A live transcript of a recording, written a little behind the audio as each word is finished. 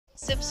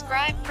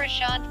Subscribe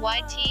Prashant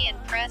YT and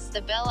press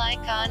the bell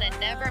icon and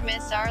never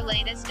miss our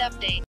latest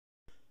update.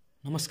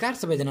 नमस्कार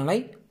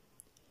सबैजनालाई।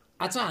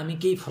 आज हामी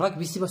केही फरक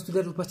विषयवस्तु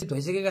लिएर उपस्थित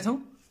भइसकेका छौं।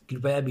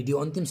 कृपया भिडियो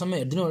अन्तिमसम्म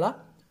हेर्दिनु होला।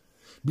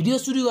 भिडियो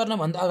सुरु गर्न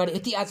भन्दा अगाडि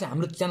यति आज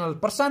हाम्रो च्यानल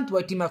प्रशान्त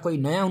YT मा कोही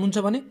नयाँ हुनुहुन्छ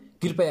भने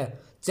कृपया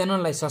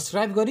च्यानललाई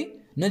सब्स्क्राइब गरी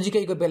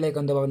नजिकैको बेल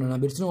आइकन दबाउन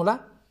नबिर्सनु होला।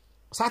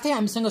 साथै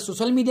हामीसँग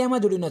सोशल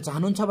मिडियामा जोडिन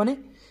चाहनुहुन्छ भने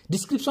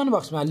डिस्क्रिप्सन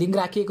बक्समा लिंक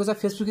राखिएको छ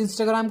फेसबुक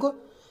इन्स्टाग्रामको,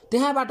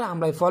 त्यहाँबाट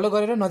हामीलाई फलो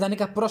गरेर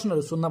नजानेका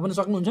प्रश्नहरू सोध्न पनि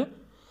सक्नुहुन्छ।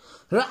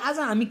 र आज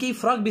हामी केही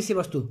फरक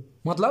विषयवस्तु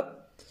मतलब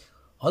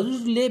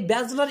हजुरले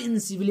ब्याचलर इन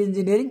सिभिल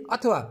इन्जिनियरिङ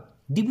अथवा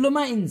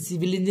डिप्लोमा इन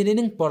सिभिल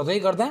इन्जिनियरिङ पढ्दै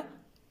गर्दा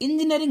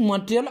इन्जिनियरिङ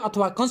मटेरियल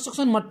अथवा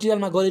कन्स्ट्रक्सन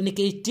मटेरियलमा गरिने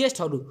केही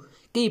टेस्टहरू,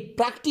 केही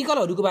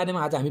प्र्याक्टिकलहरूको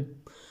बारेमा आज हामी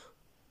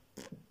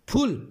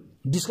फुल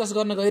डिस्कस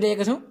गर्न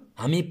गइरहेका छौं।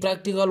 हामी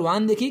प्र्याक्टिकल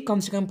 1 देखि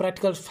कमसेकम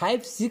प्र्याक्टिकल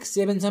 5, 6,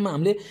 7 सम्म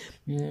हामीले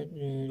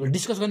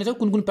डिस्कस गर्नेछौं।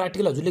 कुन कुन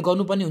प्र्याक्टिकल हजुरले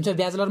गर्नुपर्ने हुन्छ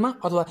ब्याचलरमा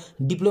अथवा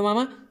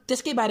डिप्लोमामा,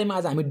 त्यसकै बारेमा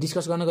आज हामी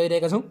डिस्कस गर्न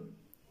गइरहेका छौं।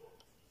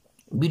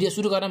 भिडियो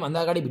सुरु गर्न भन्दा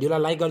अगाडि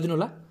भिडियोलाई लाइक गरिदिनु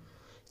होला,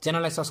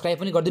 च्यानललाई सब्स्क्राइब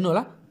पनि गरिदिनु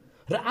होला।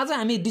 र आज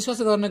हामी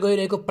डिस्कस गर्न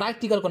गइरहेको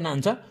प्र्याक्टिकलको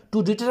नाम छ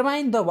to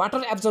determine the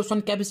water absorption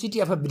capacity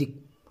of a brick.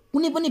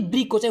 कुनै पनि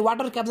ब्रिकको चाहिँ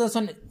वाटर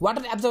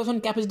एब्जर्प्सन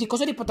क्यापेसिटी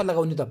कसरी पत्ता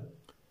लगाउने त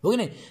हो कि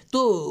नै?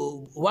 त्यो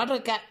वाटर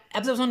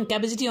एब्जर्प्सन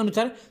क्यापेसिटी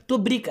अनुसार त्यो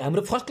ब्रिक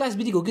हाम्रो फर्स्ट क्लास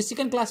ब्रिक हो कि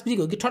सेकेन्ड क्लास ब्रिक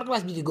हो कि थर्ड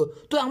क्लास ब्रिक हो,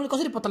 त्यो हामीले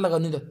कसरी पत्ता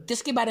लगाउने त,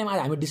 त्यसकै बारेमा आज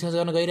हामी डिस्कस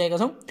गर्न गइरहेका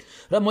छौं।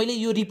 र मैले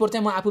यो रिपोर्ट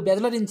चाहिँ म आफू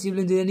ब्याचलर इन सिभिल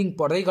इन्जिनियरिङ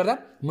पढ्दै गर्दा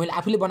मैले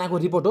आफूले बनाएको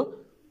रिपोर्ट हो।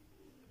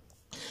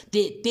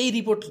 त्यही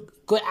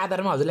रिपोर्टको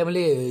आधारमा हजुरलाई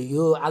मैले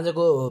यो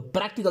आजको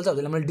प्र्याक्टिकल चाहिँ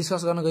हजुरलाई मैले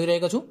डिस्कस गर्न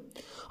गइरहेको छु।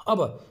 अब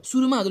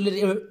सुरुमा हजुरले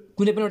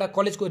कुनै पनि एउटा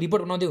कलेजको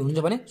रिपोर्ट बनाउँदै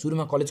हुनुहुन्छ भने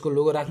सुरुमा कलेजको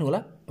लोगो राख्नु होला।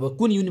 अब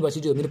कुन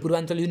युनिभर्सिटी हो? मेरो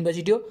पूर्वाञ्चल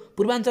युनिभर्सिटी हो।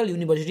 पूर्वाञ्चल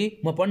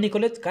युनिभर्सिटी म पढ्ने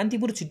college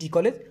Kantipur city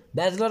college,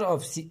 bachelor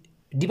of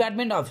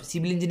department of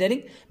civil engineering,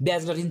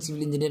 bachelor in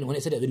civil engineering भने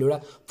यसरी हजुरले एउटा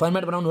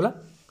फर्मेट बनाउनु होला।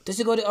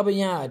 त्यसै गरी अब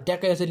यहाँ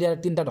ट्याक्कै यसरी ल्याएर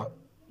तीनटा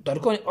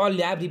धर्को अल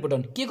ल्याब रिपोर्ट हो।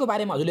 के को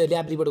बारेमा हजुरले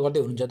ल्याब रिपोर्ट गर्दै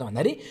हुनुहुन्छ त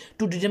भन्दाखेरि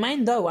to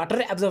determine the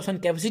water absorption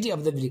capacity of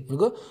the brick.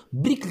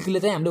 ब्रिकले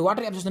चाहिँ हामीले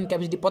वाटर एब्जर्प्सन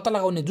क्यापेसिटी पत्ता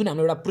लगाउने जुन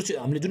हाम्रो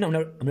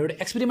एउटा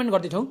एक्सपेरिमेन्ट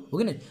गर्दैछौँ हो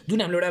कि नै, जुन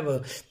हामीले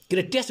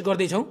एउटा टेस्ट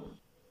गर्दैछौँ,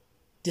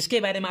 त्यसकै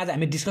बारेमा आज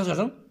हामी डिस्कस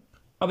गर्छौँ।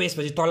 अब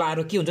यसपछि तल आएर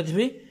के हुन्छ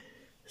त्यसपछि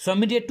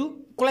सबमिटेड टु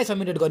कसलाई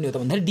सबमिटेड गर्ने हो त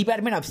भन्दाखेरि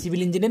department of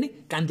civil engineering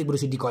Kantipur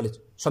city college,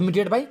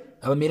 submitted by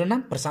अब मेरो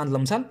नाम प्रशान्त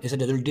लम्साल।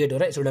 यसरी हजुरले डेट हो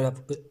र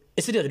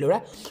यसरी हजुरले एउटा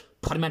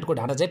फर्मेटको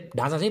ढाँचा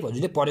चाहिँ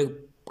हजुरले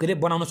के अरे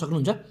बनाउन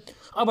सक्नुहुन्छ।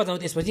 अब जाउँ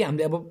त्यसपछि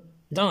हामीले अब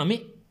जाउँ हामी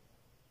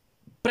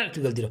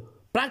प्र्याक्टिकलतिर।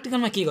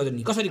 प्र्याक्टिकलमा के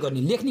गर्ने, कसरी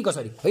गर्ने, लेख्ने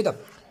कसरी है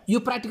त? यो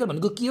प्र्याक्टिकल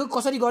भनेको के हो,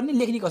 कसरी गर्ने,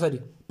 लेख्ने कसरी?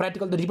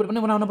 प्र्याक्टिकल त रिपोर्ट पनि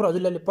बनाउनु पर्यो,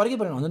 हजुरले पढ्कै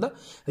परेन हुन्छ त,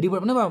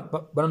 रिपोर्ट पनि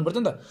बनाउनु पर्छ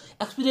नि त।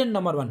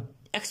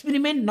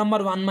 एक्सपेरिमेन्ट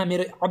नम्बर 1 मा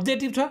मेरो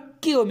अब्जेक्टिभ छ।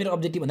 के हो मेरो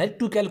अब्जेक्टिभ भन्दाखेरि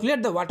to calculate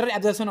the water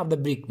absorption of the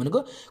brick, भनेको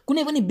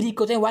कुनै पनि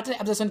ब्रिकको चाहिँ वाटर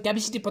एब्जर्प्सन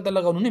क्यापेसिटी पत्ता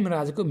लगाउनु नै मेरो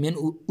आजको मेन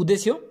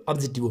उद्देश्य हो,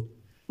 अब्जेक्टिभ हो।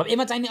 अब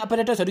यसमा चाहिने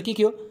अपरेटर्सहरू के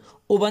हो?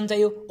 ओभन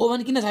चाहियो।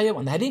 ओभन किन चाहियो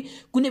भन्दाखेरि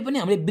कुनै पनि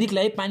हामीले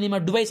ब्रिकलाई पानीमा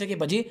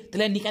डुबाइसकेपछि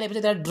त्यसलाई निकालेपछि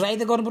त्यसलाई ड्राई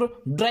त गर्नु पर्यो।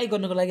 ड्राई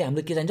गर्नको लागि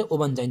हाम्रो के चाहिन्छ?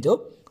 ओभन चाहिन्छ हो।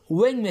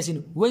 वेइङ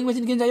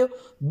मेसिन किन चाहियो?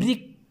 ब्रिक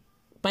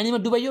पानीमा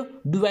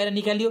डुबाएर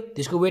निकालियो,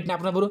 त्यसको वेट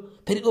नाप्न पर्यो,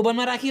 फेरि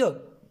ओभनमा राखियो,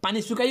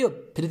 पानी सुकाइयो,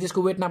 फेरि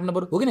त्यसको वेट नाप्न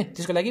पर्यो हो कि नै?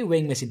 त्यसको लागि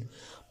वेइङ मेसिन।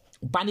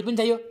 पानी पनि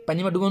चाहियो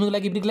पानीमा डुबाउनुको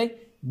लागि ब्रिकलाई।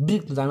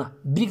 ब्रिक त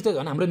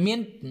झन् हाम्रो मेन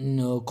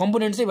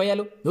कम्पोनेन्ट चाहिँ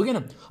भइहाल्यो हो कि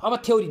न? अब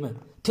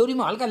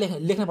थ्योरीमा हल्का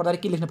लेख्न पर्दा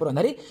के लेख्न पर्यो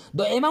भन्दाखेरि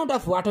the amount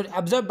of water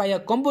absorb by a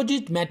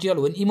composite material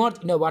when emerge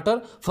in a water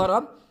for a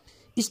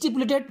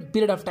stipulated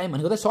period of time,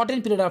 भनेको त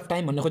सर्टेन पिरियड अफ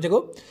टाइम भन्ने खोजेको।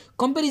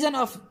 Comparison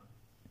of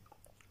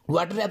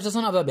water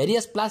absorption of the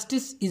various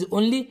plastics is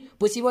only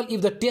possible if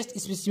the test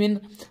specimen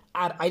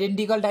are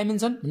identical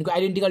dimension, भनेको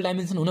identical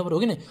dimension हुनु पर्यो हो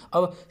कि नै?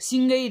 अब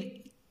सिँगै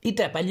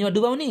इँटा पानीमा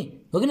डुबाउने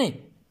हो कि नै,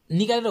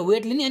 निकालेर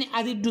वेट लिने,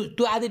 अनि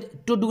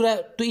त्यो टुक्रा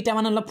त्यो इँटा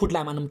मानौँ ल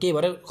फुट्ला, मानौँ केही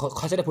भएर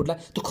खसेर फुट्ला,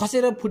 त्यो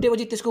खसेर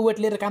फुटेपछि त्यसको वेट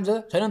लिएर काम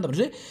छैन नि त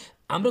भनेपछि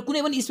हाम्रो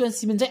कुनै पनि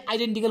स्पेसिमेन चाहिँ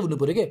आइडेन्टिकल हुनु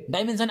पऱ्यो के,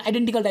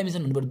 आइडेन्टिकल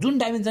डाइमेन्सन हुनु पऱ्यो। जुन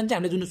डाइमेन्सन चाहिँ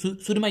हामीले जुन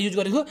सुरुमा युज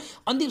गरेको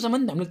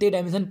अन्तिमसम्म हामीले त्यही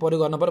डाइमेन्सन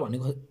प्रयोग गर्न पर्यो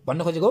भन्न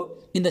खोजेको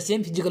in the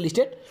same physical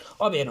state.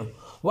 अब हेरौँ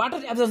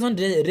वाटर एब्जर्प्सन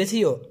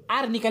रेसियो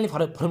आर निकाल्ने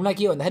फर्मुला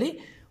के हो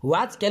भन्दाखेरि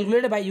was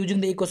calculated by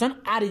using the equation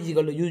are is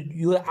equal to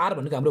यो आर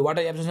भनेको हाम्रो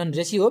वाटर एब्जर्प्सन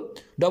रेसियो हो,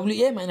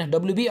 WA minus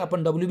WB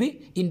upon WB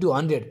into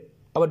 100।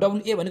 अब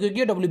WA भनेको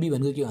के हो, WB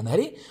भनेको के हो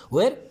भन्दाखेरि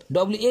where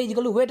WA is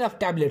equal to weight of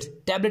tablet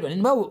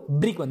भन्नु भयो,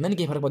 ब्रिक भन्दा नि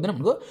केही फरक पर्दैन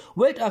भनेको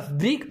weight of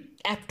brick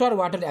after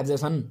water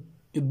absorption.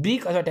 यो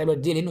ब्रिक अथवा ट्याब्लेट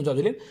जे लिनुहुन्छ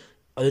हजुरले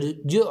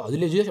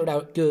एउटा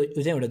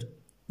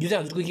यो चाहिँ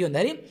हजुरको के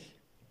भन्दाखेरि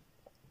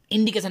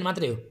इन्डिकेसन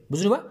मात्रै हो,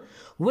 बुझ्नुभयो?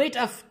 Weight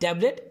of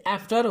tablet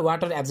after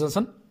water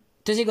absorption.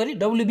 त्यसै गरी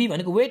WB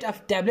भनेको weight of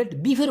tablet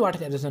before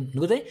water absorption,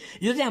 भनेको चाहिँ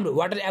यो चाहिँ हाम्रो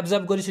वाटर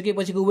एब्जर्ब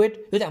गरिसकेपछिको वेट,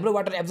 यो चाहिँ हाम्रो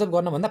वाटर एब्जर्ब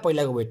गर्नभन्दा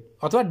पहिलाको वेट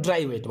अथवा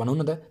ड्राई वेट भनौँ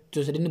न त,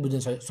 त्यसरी नै बुझ्न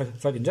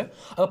सकिन्छ।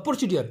 अब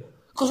प्रोसिड्युर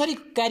कसरी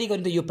क्यारी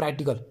गर्ने त यो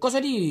प्र्याक्टिकल,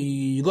 कसरी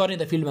गर्ने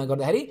त फिल्डमा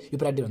गर्दाखेरि यो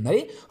प्र्याक्टिकल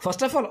भन्दाखेरि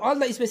first of all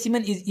the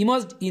specimen is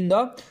emerged in the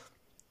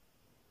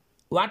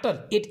water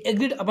it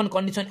agreed upon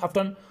condition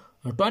after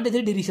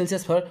 23 degree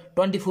Celsius for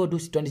 24 to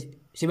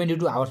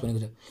 72 hours भनेको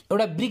छ।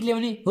 एउटा ब्रिकले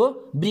पनि हो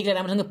ब्रिकलाई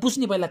राम्रोसँग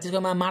पुस्ने पहिला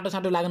त्यसकोमा माटो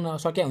साटो लाग्न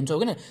सकिया हुन्छ हो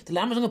किन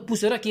त्यसलाई राम्रोसँग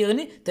पुसेर के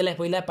गर्ने त्यसलाई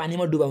पहिला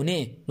पानीमा डुबाउने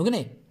हो किन।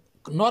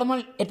 नर्मल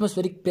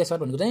एटमोस्फेरिक प्रेसर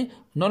भनेको चाहिँ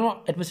नर्मल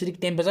एटमोस्फेरिक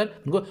टेम्परेचर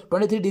भनेको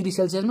 23 डिग्री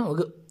सेल्सियसमा हो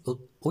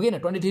किन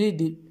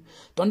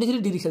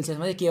 23 डिग्री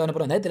सेल्सियसमा चाहिँ के गर्नु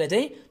पर्यो भन्दाखेरि त्यसलाई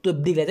चाहिँ त्यो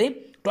ब्रिकलाई चाहिँ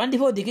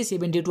 24 देखि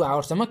 72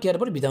 आवर्ससम्म के गर्नु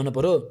पर्यो भिजाउनु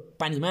पर्यो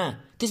पानीमा।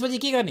 त्यसपछि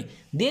के गर्ने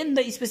then the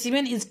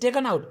specimen is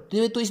taken out.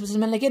 त्यो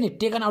स्पेसिमेनलाई के नि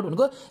टेकन आउट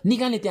भनेको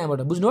निकाल्ने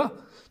त्यहाँबाट बुझ्नु हो।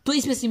 त्यो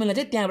स्पेसिमेनलाई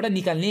चाहिँ त्यहाँबाट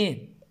निकाल्ने।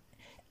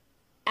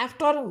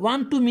 After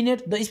 1-2 minute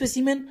the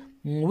specimen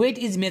weight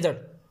is measured.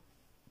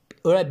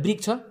 एउटा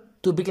ब्रिक छ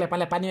त्यो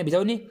ब्रिकलाई पानीमा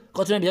भिजाउने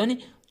कचुमा भिजाउने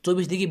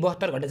 24 देखि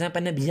 72 घण्टासम्म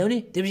पानीमा भिजाउने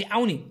त्यसपछि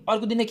आउने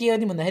अर्को दिन के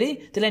गर्ने भन्दाखेरि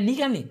त्यसलाई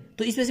निकाल्ने।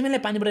 त्यो स्पेसिमेनलाई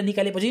पानीबाट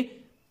निकालेपछि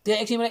त्यो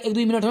एकछिनबाट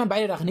 1-2 मिनटसम्म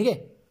बाहिर राख्ने के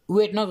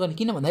वेट नगर्ने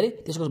किन भन्दाखेरि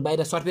त्यसको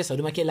बाहिर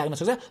सर्फेसहरूमा के लाग्न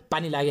सक्छ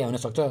पानी लागे हुन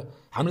सक्छ।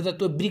 हामीले त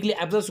त्यो ब्रिकले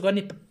एब्जर्भ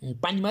गर्ने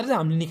पानी मात्र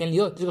हामीले निकाल्ने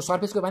हो त्यसको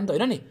सर्फेसको पानी त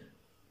होइन नि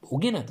हो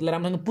किन। त्यसलाई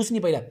राम्रोसँग पुस्ने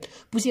पहिला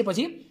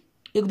पुसेपछि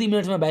 1-2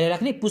 मिनटसम्म बाहिर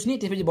राख्ने पुस्ने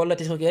त्यसपछि बल्ल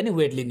त्यसको के गर्ने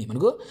वेट लिने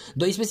भनेको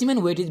the specimen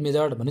weight is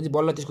measured भनेपछि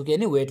बल्ल त्यसको के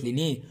गर्ने वेट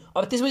लिने।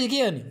 अब त्यसपछि के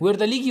गर्ने वेट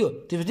त लिगियो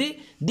त्यसपछि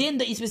then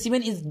the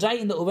specimen is dry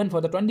in the oven for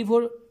the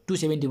 24 to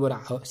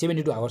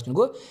 72 hours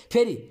भनेको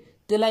फेरि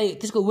त्यसलाई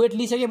त्यसको वेट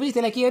लिइसकेपछि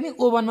त्यसलाई के गर्ने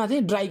ओभनमा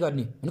चाहिँ ड्राई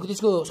गर्ने भनेको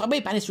त्यसको सबै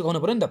पानी सुकाउनु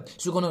पर्यो नि त।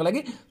 सुकाउनको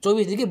लागि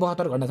 24 देखि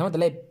 72 घण्टासम्म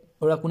त्यसलाई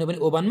एउटा कुनै पनि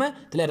ओभनमा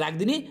त्यसलाई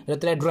राखिदिने र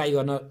त्यसलाई ड्राई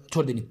गर्न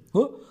छोडिदिने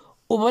हो।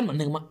 ओभन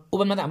भन्नेमा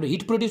ओभनमा त हाम्रो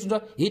हिट प्रड्युस हुन्छ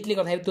हिटले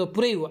गर्दाखेरि त्यो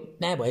पुरै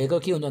त्यहाँ भएको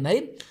के हुन्छ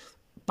भन्दाखेरि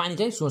पानी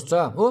चाहिँ सोच्छ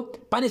हो।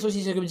 पानी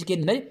सोचिसकेपछि के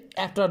भन्दाखेरि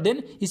after then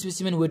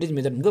specimen weight is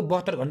major भनेको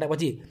 72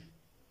 घण्टापछि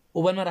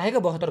ओभनमा राखेको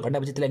 72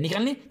 घण्टापछि त्यसलाई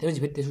निकाल्ने त्यसपछि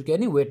फेरि त्यसको के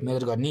गर्ने वेट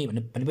मेजर गर्ने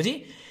भनेपछि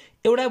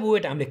एउटा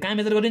वेट हामीले कहाँ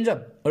मेजर गरिन्छ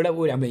एउटा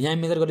वेट हामीले यहाँ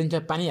मेजर गरिन्छ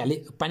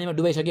पानीमा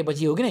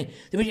डुबाइसकेपछि हो कि नै।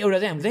 त्यसपछि एउटा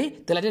चाहिँ हामीले चाहिँ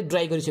त्यसलाई चाहिँ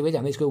ड्राई गरिसकेपछि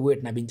हामीले यसको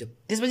वेट नापिन्छ।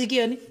 त्यसपछि के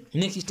गर्ने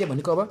नेक्स्ट स्टेप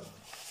भनेको अब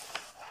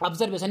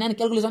अब्जर्भेसन एन्ड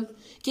क्यालकुलेसन।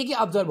 के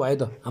अब्जर्भ भयो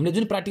त हामीले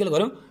जुन प्र्याक्टिकल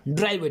गऱ्यौँ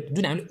ड्राई वेट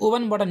जुन हामीले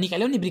ओभनबाट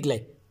निकाल्यौँ नि ब्रिकलाई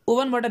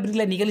ओभनबाट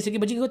ब्रिकलाई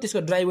निकालिसकेपछि त्यसको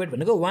ड्राई वेट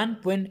भनेको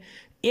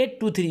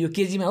 1.823 यो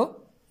केजीमा हो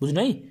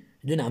बुझ्नु है।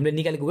 जुन हामीले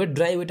निकालेको weight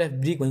dry weight of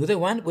brick भनेको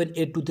चाहिँ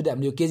 1.823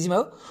 हामीले यो केजीमा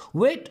हो।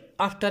 वेट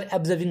आफ्टर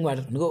एब्जर्भिङ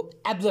वाटर भनेको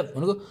एब्जर्भ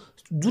भनेको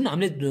जुन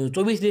हामीले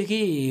 24 देखि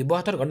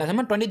 72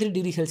 घण्टासम्म 23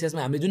 डिग्री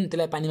सेल्सियसमा हामीले जुन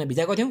त्यसलाई पानीमा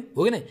भिजाएको थियौँ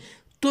हो कि नै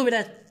त्यो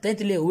बेला चाहिँ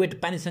त्यसले वेट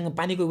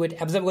पानीको वेट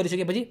एब्जर्भ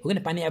गरिसकेपछि हो कि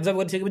पानी एब्जर्भ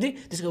गरिसकेपछि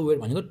त्यसको वेट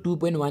भनेको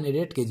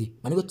 2.188 केजी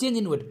भनेको चेन्ज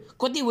इन वेट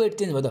कति वेट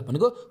चेन्ज भयो त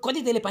भनेको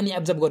कति त्यसले पानी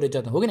एब्जर्भ गरेछ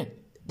त हो कि नै।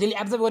 त्यसले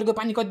एब्जर्भ गरेको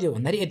पानी कति हो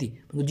भन्दाखेरि यति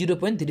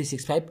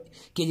 0.365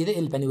 केजी चाहिँ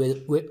यसले पानी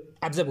वेट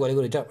एब्जर्भ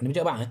गरेको रहेछ भनेपछि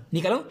अब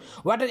निकालौँ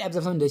water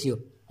absorption ratio.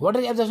 Water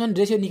absorption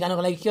ratio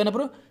निकाल्नको लागि के गर्नु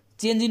पर्यो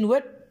change in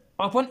weight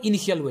upon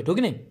initial weight हो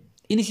कि नै।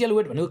 इनिसियल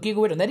वेट भनेको के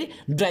को वेट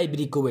भन्दाखेरि ड्राई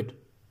ब्रिकको वेट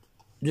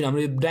जुन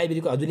हाम्रो ड्राई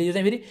ब्रिकको हजुरले यो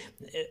चाहिँ फेरि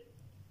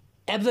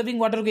एब्जर्भिङ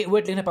वाटरको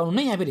वेट लेख्न पाउनु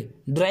नै यहाँ फेरि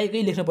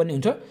ड्राईकै लेख्नुपर्ने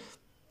हुन्छ।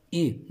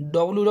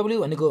 डब्लुडब्ल्यु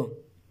भनेको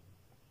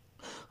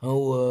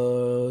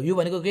यो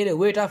भनेको के अरे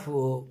वेट अफ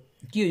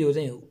के हो यो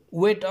चाहिँ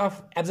वेट अफ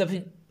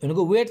एब्जर्भिङ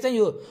भनेको वेट चाहिँ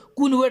यो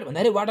कुन वेट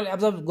भन्दाखेरि वाटर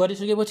एब्जर्भ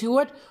गरिसकेपछि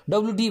वेट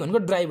डब्लुडी भनेको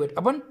ड्राई वेट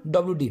अपन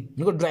डब्लुडी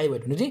भनेको ड्राई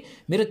वेट भनेपछि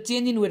मेरो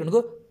चेन्ज इन वेट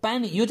भनेको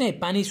पानी यो चाहिँ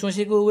पानी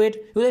सोचेको वेट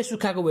यो चाहिँ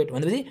सुक्खाको वेट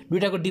भनेपछि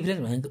दुइटाको डिफ्रेन्स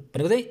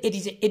भनेको चाहिँ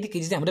 80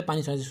 केजी चाहिँ हाम्रो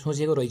पानी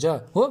सोचेको रहेछ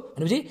हो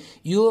भनेपछि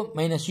यो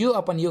माइनस यो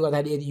अपन यो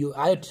गर्दाखेरि यदि यो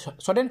आयो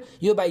सर्टेन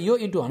यो बाई यो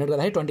इन्टु 100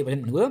 गर्दाखेरि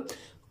 20% भनेको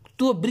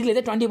त्यो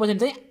ब्रिकले चाहिँ 20%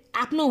 चाहिँ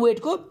आफ्नो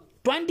वेटको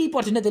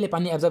 20% त्यसले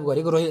पानी एब्जर्भ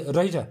गरेको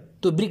रहेछ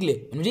त्यो ब्रिकले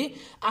भनेपछि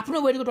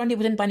आफ्नो वेटको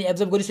 20% पानी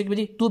एब्जर्भ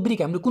गरिसकेपछि त्यो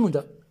ब्रिक हाम्रो कुन हुन्छ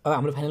अब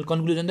हाम्रो फाइनल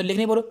कन्क्लुजन त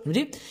लेख्नै पर्यो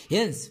भनेपछि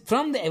hence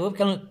from the above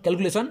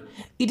calculation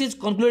it is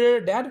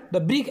concluded that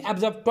the brick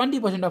absorb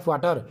 20% of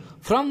water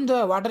from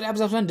the water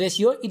absorption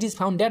ratio it is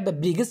found that the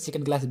brick is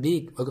second class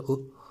brick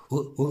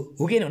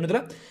हो कि भन्नु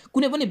त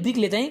कुनै पनि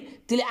ब्रिकले चाहिँ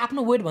त्यसले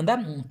आफ्नो वेटभन्दा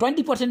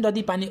 20%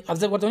 जति पानी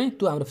एब्जर्भ गर्छ भने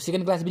त्यो हाम्रो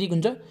सेकेन्ड क्लास ब्रिक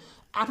हुन्छ।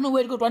 आफ्नो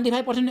वेटको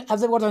 25%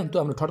 एब्जर्भ गर्छ भने त्यो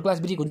हाम्रो थर्ड क्लास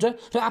ब्रिक हुन्छ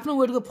र आफ्नो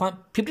वेटको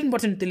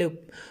 15% त्यसले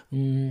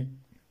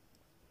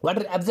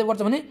वाटर एब्जर्भ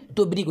गर्छ भने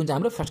त्यो ब्रिक हुन्छ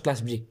हाम्रो फर्स्ट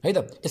क्लास ब्रिक है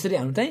त। यसरी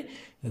हाम्रो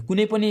चाहिँ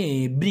कुनै पनि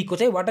ब्रिकको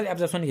चाहिँ वाटर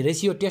एब्जर्प्सन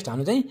रेसियो टेस्ट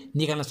हामीले चाहिँ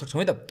निकाल्न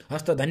सक्छौँ है त।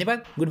 हस् त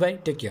धन्यवाद good bye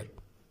take care.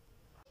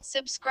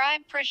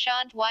 Subscribe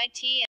Prashant YT